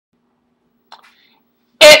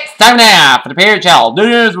time now for the PHL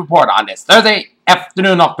News Report on this Thursday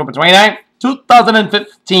afternoon, October 29th,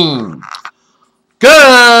 2015.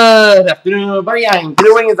 Good afternoon, everybody. I'm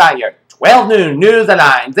Peter Wiggins on your 12 noon news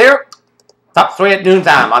headlines there. Top story at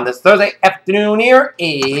noontime on this Thursday afternoon here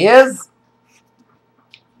is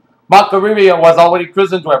Marco Rubio was already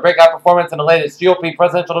cruising to a breakout performance in the latest GOP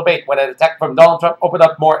presidential debate when an attack from Donald Trump opened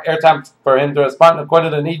up more airtime for him to respond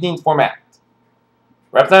according to the evening's format.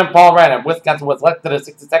 Representative Paul Ryan of Wisconsin was elected the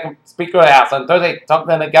 62nd Speaker of the House on Thursday,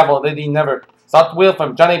 talking in the gavel that he never sought the wheel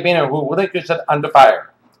from Johnny Boehner, who relinquished it under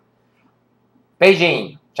fire.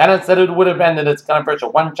 Beijing. China said it would abandon its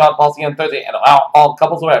controversial one-child policy on Thursday and allow all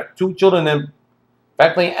couples who have 2 children in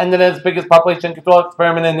effectively ended its biggest population control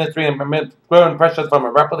experiment in history and amid growing pressures from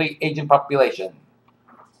a rapidly aging population.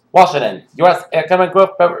 Washington. U.S. economic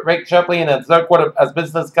growth rate sharply in the third quarter as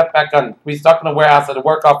businesses cut back on restocking the warehouse at the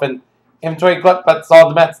work-off and inventory glut, but saw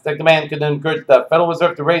domestic demand could encourage the Federal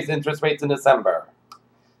Reserve to raise interest rates in December.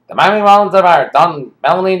 The Miami Marlins have hired Don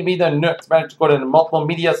Melanie to be the new expert according to multiple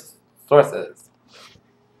media sources.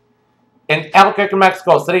 In Albuquerque,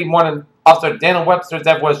 Mexico City, morning officer Daniel Webster's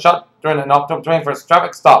death was shot during an October 21st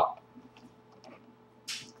traffic stop.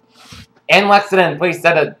 In Lexington, police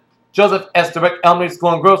said that Joseph S. Durick Elementary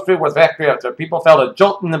School in Grove Street was evacuated after people felt a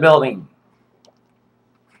jolt in the building.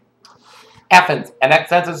 Athens, an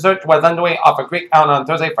extensive search was underway off a Greek island on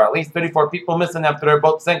Thursday for at least 34 people missing after their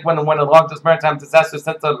boat sank when one of the largest maritime disasters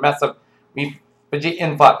since the massive refugee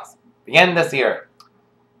influx began this year.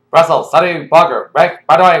 Brussels, Saudi blogger Raif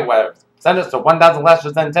Badawi was sentenced to 1,000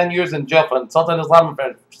 lashes and 10 years in jail for insulting Islam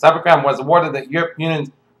for cybercrime was awarded the European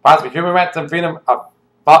Union's Prize for Human Rights and Freedom of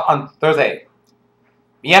Thought on Thursday.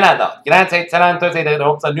 Vienna, the United States said on Thursday that it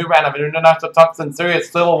hopes a new round of international talks in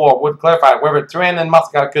Syria's civil war would clarify whether Tehran and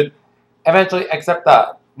Moscow could eventually accept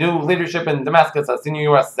the new leadership in Damascus, a senior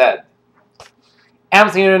U.S. said.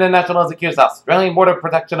 Amnesty International has accused Australian border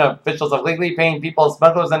protection officials of illegally paying people,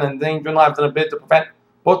 smugglers, and endangering lives in a bid to prevent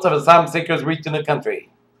boats of asylum seekers reaching the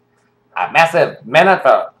country. A massive manhunt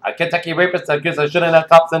for a Kentucky rapist accused of shooting at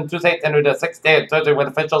cops in 2 states entered the 6th day of Thursday, with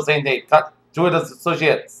officials saying they caught 2 of his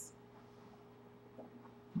associates.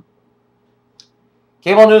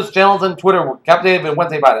 Cable news channels and Twitter were captivated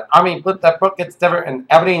Wednesday by an Army blip that broke its tether in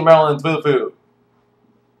Aberdeen, Maryland, through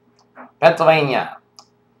Pennsylvania.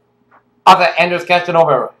 Author Andrews cashed in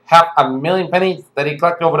over $500,000 pennies that he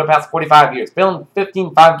collected over the past 45 years, filling 15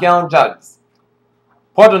 5-gallon jugs.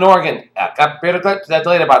 Portland, Oregon, a computer glitch that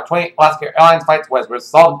delayed about 20 Alaska Airlines flights was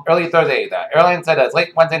resolved early Thursday. The airline said as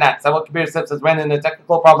late Wednesday night, several computer systems ran into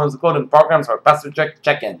technical problems, including programs for passenger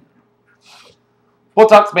check-in.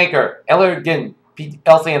 Botox maker Allergan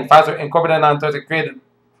PLC and Pfizer Incorporated on Thursday created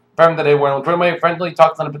firm that they were preliminary friendly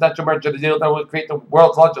talks on a potential merger deal that would create the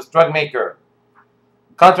world's largest drug maker.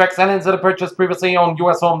 Contract signings that have purchased previously owned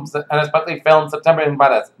U.S. homes and expectedly fell in September in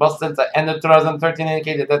Nevada. Both since the end of 2013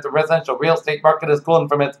 indicated that the residential real estate market is cooling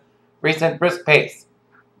from its recent brisk pace.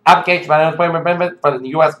 Applications for unemployment benefit for the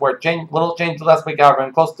U.S. were little changed last week, however,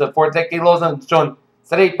 and close to 4-decade lows and showing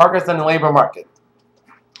steady progress in the labor market.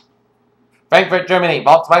 Frankfurt, Germany.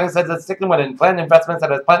 Volkswagen says it's sticking with planned investments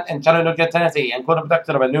at its plant in Chattanooga, Tennessee, including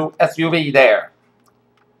production of a new SUV there.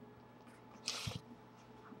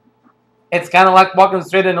 It's kind of like walking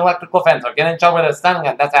straight in an electrical fence or getting shot with a stun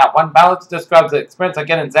gun. That's how one ballot describes the experience of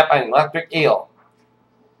getting zapped by an electric eel.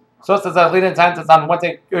 Sources of leading scientists on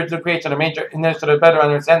Wednesday urged the creation of a major initiative to better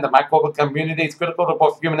understand the microbial community is critical to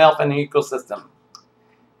both human health and the ecosystem.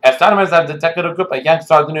 Astronomers have detected a group of young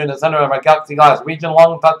stars in the center of a galaxy glass region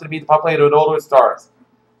long thought to be populated with older stars.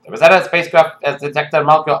 The Rosetta spacecraft has detected a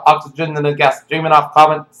molecule of oxygen in the gas streaming off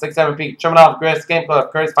carbon-67P, Chernobyl Grace Gamepro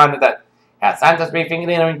of Curry's finding that has scientists briefing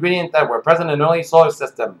an ingredient that were present in the early solar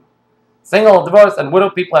system. Single, divorced, and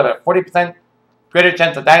widowed people have a 40% greater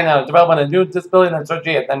chance of dying or developing a new disability and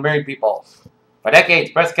surgery than married people. For decades,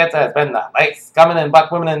 breast cancer has been the least common in black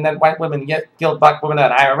women, and then white women yet killed black women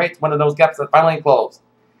at higher rates. One of those gaps has finally closed.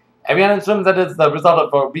 Everyone assumes that it's the result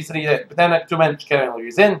of obesity, but then too much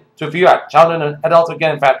calories in, too few are children and adults are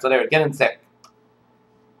getting fat, so they're getting sick.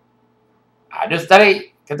 A new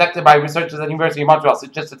study conducted by researchers at the University of Montreal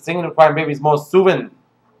suggested singing requiring babies more soothing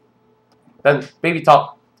than baby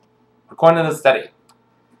talk, according to the study.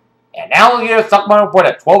 And now we'll get a stock market report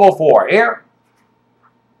at 12:04 here.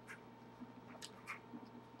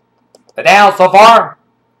 The Dow so far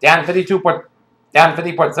down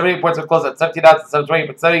 50.70 points to close at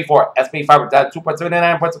 17,720.74. SP 500 down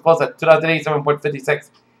 2.79 points to close at 2,087.56.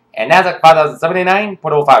 And Nasdaq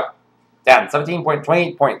 5,079.05 down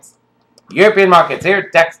 17.28 points. European markets here,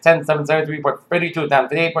 DAX 10,773.32 down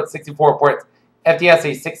 58.64 points.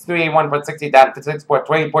 FTSE 6381.60 down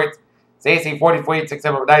 56.20 points. CAC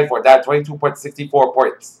 40.47.94, down 22.64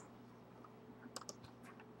 points.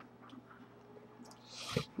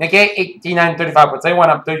 Nikkei 89.35.71,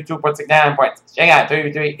 up 32.69 points. Shanghai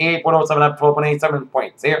 33.88.07, up 12.87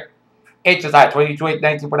 points. Here, HSI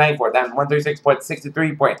 22.19.94, down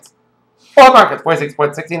 136.63 points. Oil markets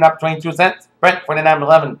 46.16, up 22 cents. Brent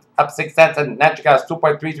 49.11, up 6 cents, and natural gas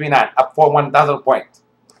 2.339, up 41,000 points.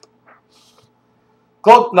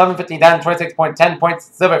 Gold 11.50, down 26.10 points.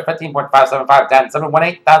 Silver 15.575, down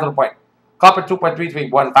 718,000 points. Copper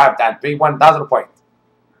 2.3315, down 31,000 points.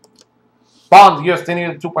 Bonds US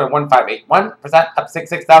 10-year 2.1581%, up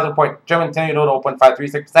 66,000 points. German 10-year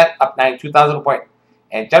 0.536%, up 92,000 points.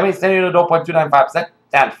 And Germany's 10-year 0.295%,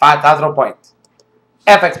 down 5,000 points.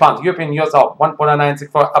 FX bonds, European US dollar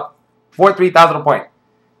 1.0964, up 43,000 points.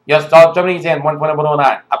 US dollar Germany's yen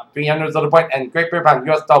 1.109, up 300,000 points. And Great Britain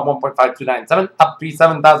US dollar 1.5297, up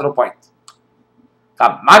 37,000 points.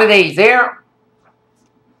 Commodities here.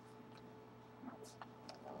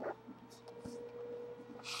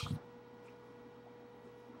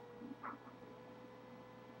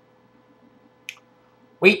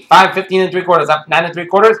 Wheat 5.15 3/4, up 9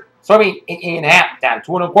 3/4. Soybean 8.5, down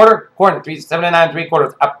 2 1/4. Corn 3.79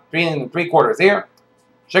 3/4, up 3 3/4 here.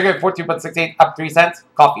 Sugar 14.68, up 3 cents.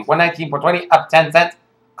 Coffee 119.20, up 10 cents.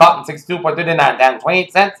 Cotton 62.39, down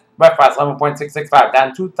 28 cents. Wet rice 11.665,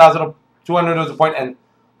 down 2,200 points. And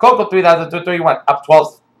cocoa 3,231, up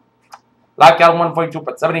 12. Live cattle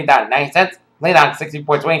 142.70, down 9 cents. Leyland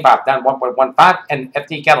 60.25, down 1.15. And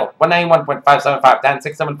FT cattle 191.575, down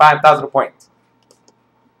 675,000 points.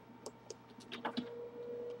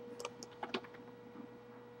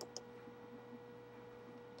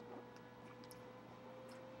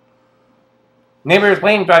 Neighbors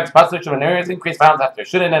blame drugs prostitution when areas increased violence after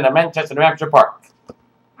shooting in a Manchester, New Hampshire park.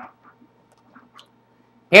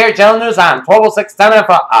 Here, Channel News on 12:06 time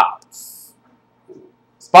for odds.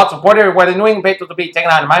 Spots reported where the New England Patriots will be taking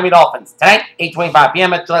on the Miami Dolphins tonight, 8:25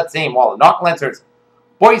 p.m. at Gillette Stadium, while the Norton Lancers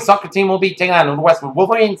boys soccer team will be taking on the Westwood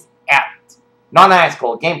Wolverines at Norton High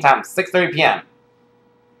School. Game time 6:30 p.m.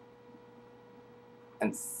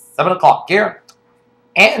 and 7 o'clock here.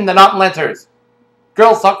 And the Norton Lancers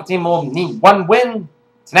girls soccer team will need one win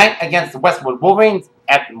tonight against the Westwood Wolverines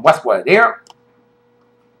at Westwood here.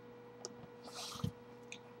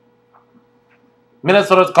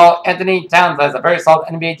 Minnesota's call Anthony Towns as a very solid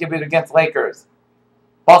NBA debut against Lakers.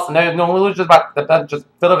 Boston, there's no illusions about the bench just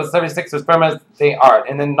filled up with 76ers firm as they are,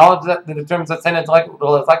 and the knowledge that the terms that San Antonio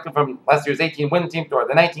is likely from last year's 18-win team toward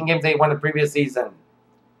the 19 games they won the previous season.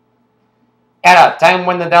 At a time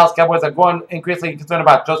when the Dallas Cowboys are growing increasingly concerned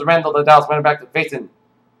about Joseph Randle, the Dallas running back, facing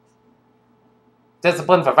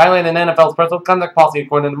discipline for violating NFL's personal conduct policy,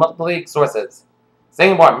 according to multiple league sources.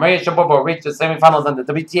 Saying more, Maria Sharapova reached the semifinals in the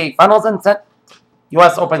WTA finals and sent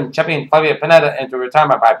U.S. Open champion Flavia Pennetta into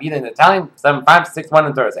retirement by beating the Italian 7-5, 6-1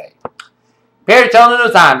 on Thursday. Here, Channel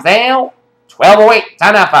News Times now 12:08.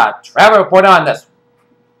 Time now for travel report on this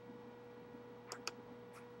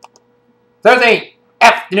Thursday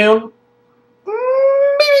afternoon.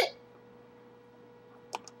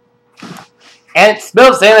 And it's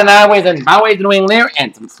still sailing highways and byways in New England there,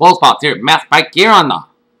 and some slow spots here. Mass spike here on the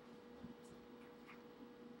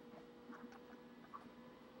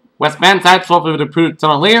westbound side, slope over the Pruitt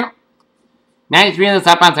Tunnel here. 93 on the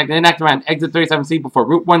southbound side, connect around exit 37C before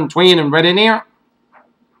Route 120 and Redding here.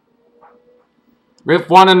 Route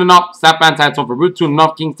 1 on the north, southbound side, so for Route 2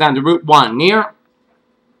 North Kingstown to Route 1 near.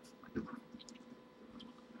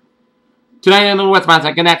 290 on the westbound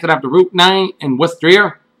side, connected after Route 9 and West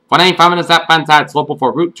Rear. 195 on the southbound side, slope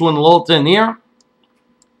before Route 2 in Littleton here.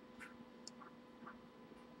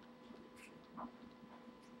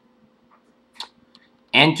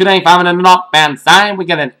 And 295 on the northbound side, we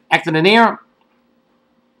get an accident here.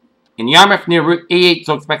 In Yarmouth near Route 88,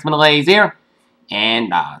 so expect some delays here.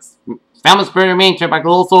 And Family Spirit remain checked by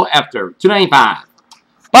also after 295.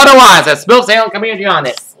 But otherwise, a smooth sailing community on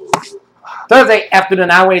this Thursday afternoon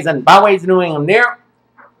highways and byways in New England there.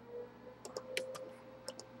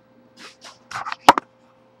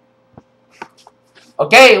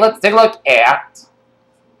 Okay, let's take a look at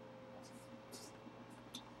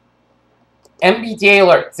MBTA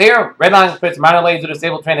alerts here. Red line experienced minor delays due to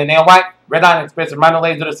stable train in Nail White. Red line experienced minor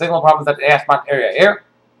delays due to signal problems at the Ashmont area here.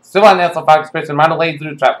 Silver line SL5 experienced minor delays due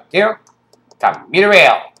to traffic here. Commuter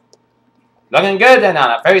rail. Looking good, and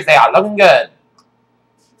on a ferry they are looking good.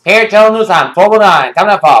 Here, Channel News on 1209.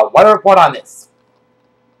 Coming up for a weather report on this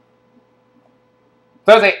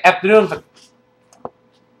Thursday afternoon.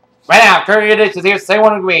 Right now, current conditions here,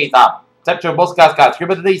 71 degrees. Temperature most skies skies.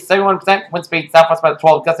 Humidity 71%. Wind speed southwest by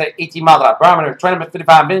 12 gusts at 18 miles an hour. Barometer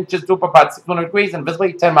 355 inches. Dew point about 600 degrees and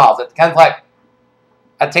visibly 10 miles. It's kind of like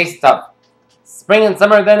a taste of spring and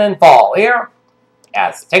summer, then in fall. Here,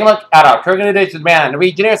 yes, take a look at our current conditions, man. In the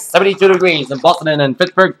region here, 72 degrees in Boston and in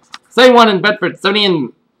Pittsburgh, 71 in Bedford, 70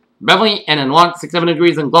 in Beverly, and in Lawrence, 67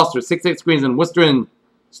 degrees in Gloucester, 66 degrees in Worcester and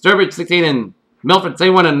Sturbridge, 68 in Milford,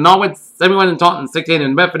 71 in Norwood, 71 in Taunton, 68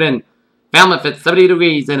 in Bedford, and Falmouth at 70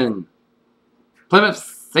 degrees, and in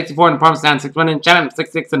Plymouth, 64 in Palmerstown, 61 in Chatham,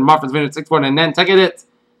 66 in Martha's Vineyard, 64 in Nantucket, it's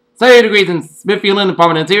 78 degrees in Smithfield and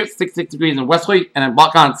Providence here, 66 degrees in Westlake, and in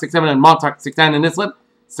Blockon, 67 in Montauk, 69 in Islip,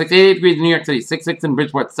 68 degrees in New York City, 66 in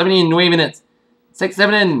Bridgeport, 70 in New Haven, it's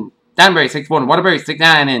 67 in Danbury, 64 in Waterbury,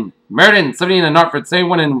 69 in Meriden, 70 in Norfolk,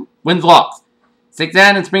 71 in Winslow,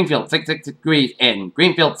 69 in Springfield, 66 degrees in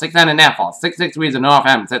Greenfield, 69 in Nashville, 66 degrees in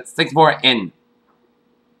Northampton, 64 in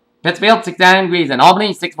Pittsfield, 69 degrees in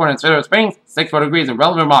Albany, 64 in Silver Springs, 64 degrees in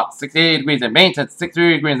Relevant, Vermont, 68 degrees in Maine,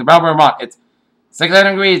 63 degrees in Belleville, Vermont, it's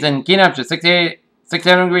 67 degrees in Keene, Hampshire,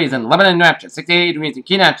 67 degrees in Lebanon, New Hampshire, 68 degrees in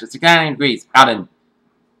Keene, Hampshire, 69 degrees out in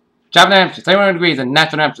Chatham, Hampshire, 71 degrees in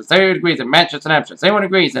Nashville, Hampshire, 70 degrees in Manchester, Hampshire, 71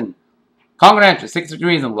 degrees in Concord, Hampshire, 60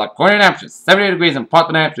 degrees in LaCornia, Hampshire, 70 degrees in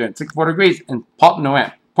Portland, Hampshire, and 64 degrees in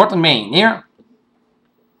Portland, Maine. Here,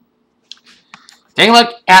 take a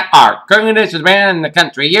look at our current conditions, man, in the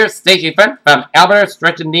country. Here, station front from Alberta,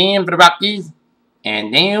 stretching down for the Rockies,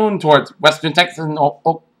 and down towards western Texas and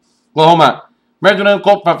Oklahoma. Regional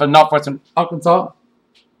cold front from northwestern Arkansas,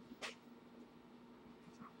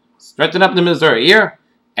 stretching up to Missouri here,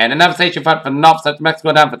 and another station front from north central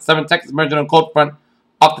Mexico down from southern Texas. Regional cold front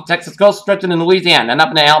off the Texas coast, stretching in Louisiana, and up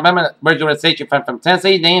in Alabama. Regional station front from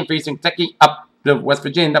Tennessee down for eastern Kentucky up to West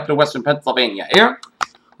Virginia and up to western Pennsylvania here.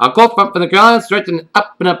 A cold front from the Carolinas, stretching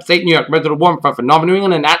up and upstate New York. Regional warm front from northern New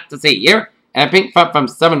England and out to sea here, and a pink front from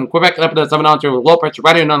southern Quebec and up to southern Ontario with low pressure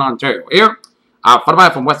right in Ontario here. Our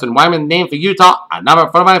front from western Wyoming, name for Utah. Another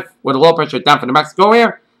front with a low pressure down from New Mexico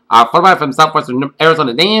here. Our front from southwestern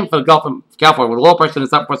Arizona, name for the Gulf of California with a low pressure in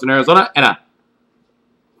southwestern Arizona. And a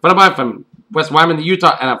front from west Wyoming to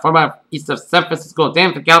Utah. And a front east of San Francisco,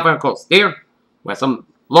 down for California coast here. With some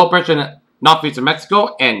low pressure in northeastern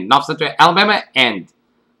Mexico and north central Alabama. And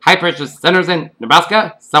high pressure centers in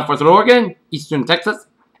Nebraska, southwestern Oregon, eastern Texas.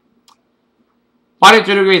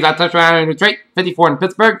 42 degrees out in Detroit, 54 in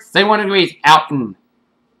Pittsburgh, 71 degrees out in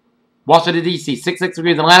Washington, D.C., 66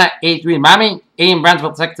 degrees in Atlanta, 83 in Miami, 8 in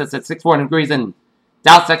Brownsville, Texas, at 64 degrees in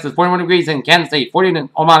Dallas, Texas, 41 degrees in Kansas State, 40 in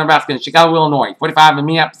Omaha, Nebraska, and Chicago, Illinois, 45 in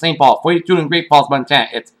Minneapolis, St. Paul, 42 in Great Falls, Montana.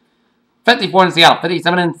 It's 54 in Seattle,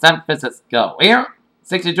 57 in San Francisco. Here,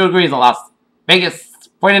 62 degrees in Las Vegas,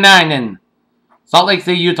 49 in Salt Lake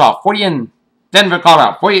City, Utah, 40 in Denver,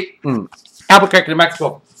 Colorado, 48 in Albuquerque, New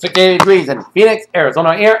Mexico, 68 degrees in Phoenix,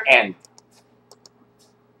 Arizona here, and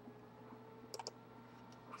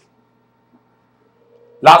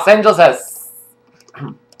Los Angeles has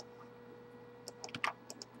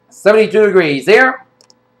 72 degrees here.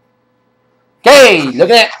 Okay,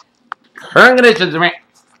 looking at current conditions, man.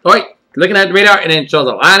 Wait, looking at the radar, and it shows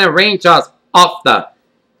a line of rain showers off the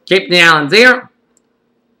Cape of the Islands here.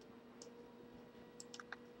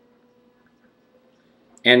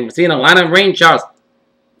 And we're seeing a line of rain showers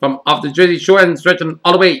from off the Jersey Shore and stretching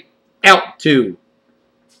all the way out to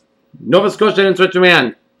Nova Scotia and stretching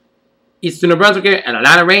around eastern New Brunswick here, and a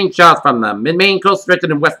lot of rain showers from the mid-Maine coast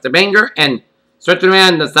stretching in west of Bangor and stretching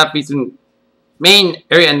around the southeastern Maine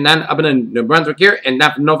area and then up in New Brunswick here and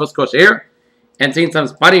down from Nova Scotia here, and seeing some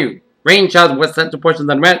spotty rain showers in west central portions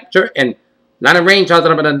of the Hampshire and a lot of rain showers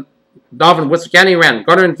up in the Dauphin, Worcester County around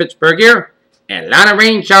Gardner and Fitchburg here, and a lot of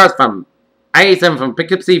rain showers from I-87 from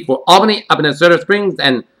Poughkeepsie for Albany up in the Silver Springs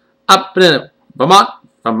and up in Vermont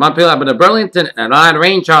from Montpelier up in Burlington, and a lot of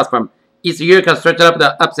rain showers from east of Utica stretching up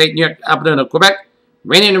to upstate New York up into Quebec,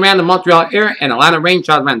 raining around the Montreal area, and a lot of rain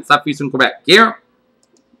showers around southeastern Quebec here.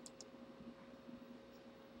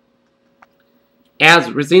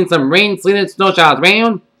 As we're seeing some rain, sleet, and snow showers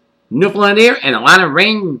around Newfoundland here, and a lot of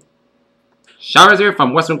rain showers here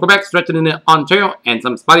from western Quebec stretching into Ontario, and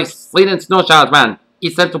some spotty sleet and snow showers around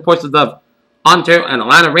east central portions of Ontario, and a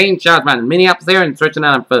lot of rain showers around Minneapolis there, and stretching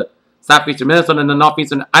out for southeastern Minnesota and the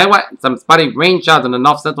northeastern Iowa, and some spotty rain showers in the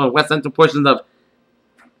north central and west central portions of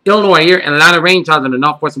Illinois here, and a lot of rain showers in the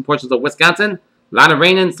northwestern portions of Wisconsin. A lot of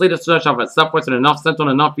rain and sleet and snow showers for southwestern and north central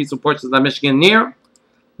and northeastern portions of Michigan here.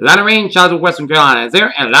 A lot of rain showers with western Carolina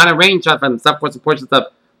there, and a lot of rain showers from the southwestern portions of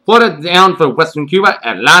Florida down for western Cuba,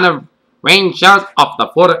 and a lot of rain showers off the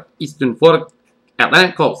Florida, eastern Florida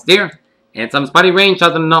Atlantic coast there. And some spotty rain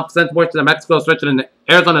showers in the north central portions of Mexico, stretching into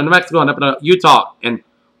Arizona, New Mexico, and up into Utah and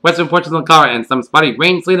western portions of Colorado, and some spotty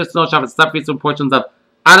rain, sleet, and snow showers in southeastern portions of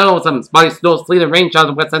Idaho, some spotty snow, sleet, and rain showers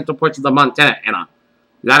in west central portions of Montana, and a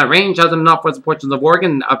lot of rain showers in the northwestern portions of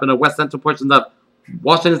Oregon, up in the west central portions of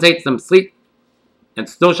Washington State, some sleet and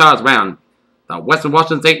snow showers around the western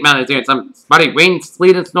Washington State mountains here, and some spotty rain,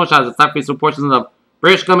 sleet, and snow showers in southeastern portions of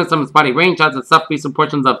British Columbia, some spotty rain showers in southwestern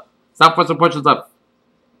portions of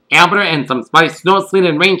Alberta, and some spotty snow, sleet,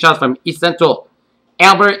 and rain showers from east central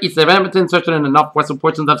Alberta, east of Edmonton, searching in the northwestern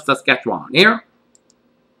portions of Saskatchewan here.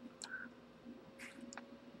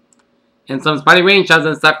 And some spotty rain showers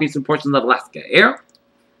in the southeastern portions of Alaska here.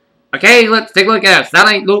 Okay, let's take a look at our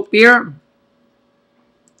satellite loop here.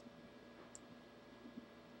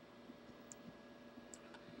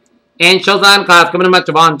 And shows line clouds coming in much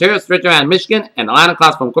of Ontario, stretching around Michigan, and a line of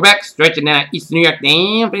clouds from Quebec, stretching down eastern New York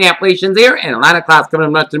and the Appalachians here, and a line of clouds coming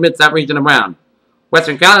in much of the mid-south region around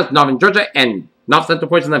western Carolina, northern Georgia, and north central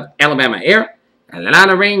portions of Alabama here, and a line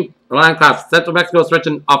of rain, a line of clouds, central Mexico,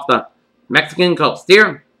 stretching off the Mexican coast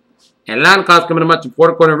here, and a line of clouds coming in much of the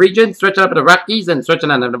border corner region, stretching up in the Rockies and stretching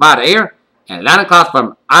on the Nevada here, and a line of clouds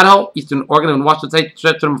from Idaho, eastern Oregon, and Washington State,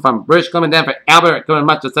 stretching from British Columbia down for Alberta, coming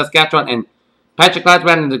much of Saskatchewan, and patchy clouds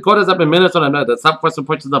around in the Dakotas, up in Minnesota, and the southwestern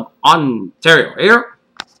portions of Ontario here.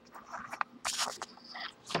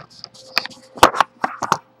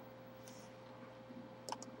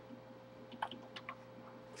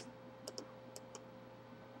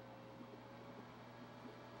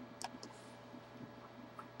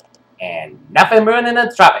 And nothing brewing in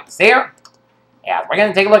the tropics here. Yeah, we're going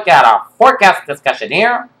to take a look at our forecast discussion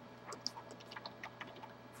here.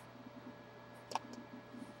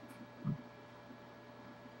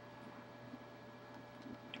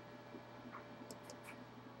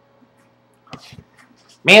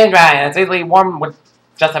 Mainly dry, and it's easily warm with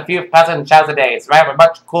just a few pleasant showers a day. It's dry with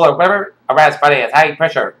much cooler weather. Around Friday is high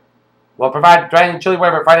pressure. Will provide dry and chilly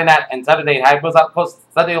weather Friday night and Saturday. High blows out coast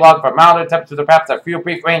Sunday along for milder temperatures or perhaps a few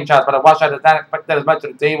brief rain showers, but a washout is not expected as much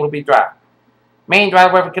of the day will be dry. Main dry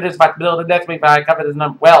weather conditions by the middle of the next week, but high cover is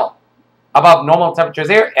well above normal temperatures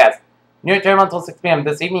here as near term until 6 p.m.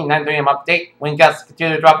 this evening, 9 p.m. update. Wind gusts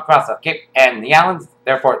continue to drop across the Cape and the islands.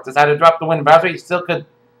 Therefore, decided to drop the wind boundary. You still could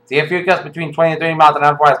see a few gusts between 20 and 30 miles an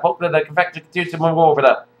hour. As hopefully the convection continues to move over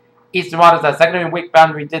the eastern waters. The secondary wind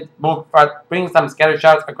boundary did move, bringing some scattered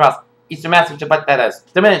showers across eastern Massachusetts, but that has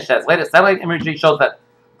diminished as latest satellite imagery shows that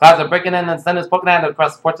clouds are breaking in and the sun is poking out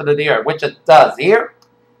across ports of the year, which it does here.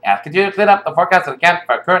 And continue to clean up the forecast and account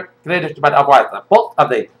for current conditions, but otherwise the bulk of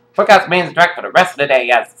the forecast remains direct for the rest of the day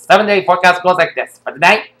as 7-day forecast goes like this. For the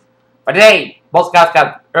night, for today, most skies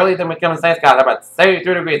got early than we come in sunny skies about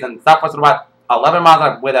 73 degrees and southwest about 11 miles an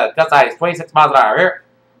hour with a gust high 26 miles an hour here.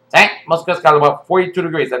 Tonight, most skies got about 42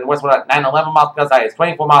 degrees and westward about 9-11 miles gust high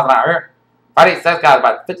 24 miles an hour here. Friday, sun skies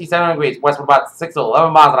about 57 degrees, westward about 6 to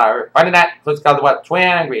 11 miles an hour here. Friday night, clear skies about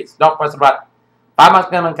 29 degrees, northwest about 5 miles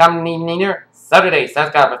coming coming evening here. Saturday, sun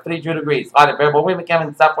skies about 32 degrees, light and variable wind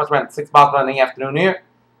coming southwest around 6 miles in the afternoon here.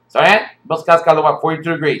 Saturday, most skies got about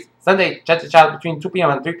 42 degrees. Sunday, chance of showers between 2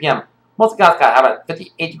 p.m. and 3 p.m. Most skies got about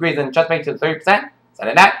 58 degrees and chance rate to 30%.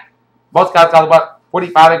 Saturday night, most skies got about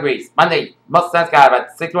 45 degrees. Monday, most sun skies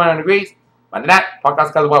about 61 degrees. Monday night, podcast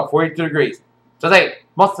skies about 42 degrees. Tuesday,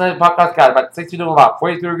 most sunny podcast skies about 62 to about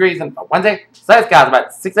 42 degrees. And for Wednesday, sun skies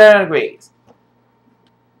about 67 degrees.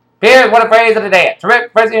 Here's what a phrase of the day. A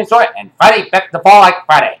terrific phrase in short, and Friday back to fall like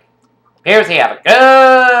Friday. Here's here. Have a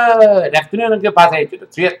good afternoon and good positive to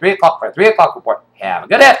the 3 o'clock for a 3 o'clock report. Have a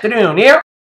good afternoon here.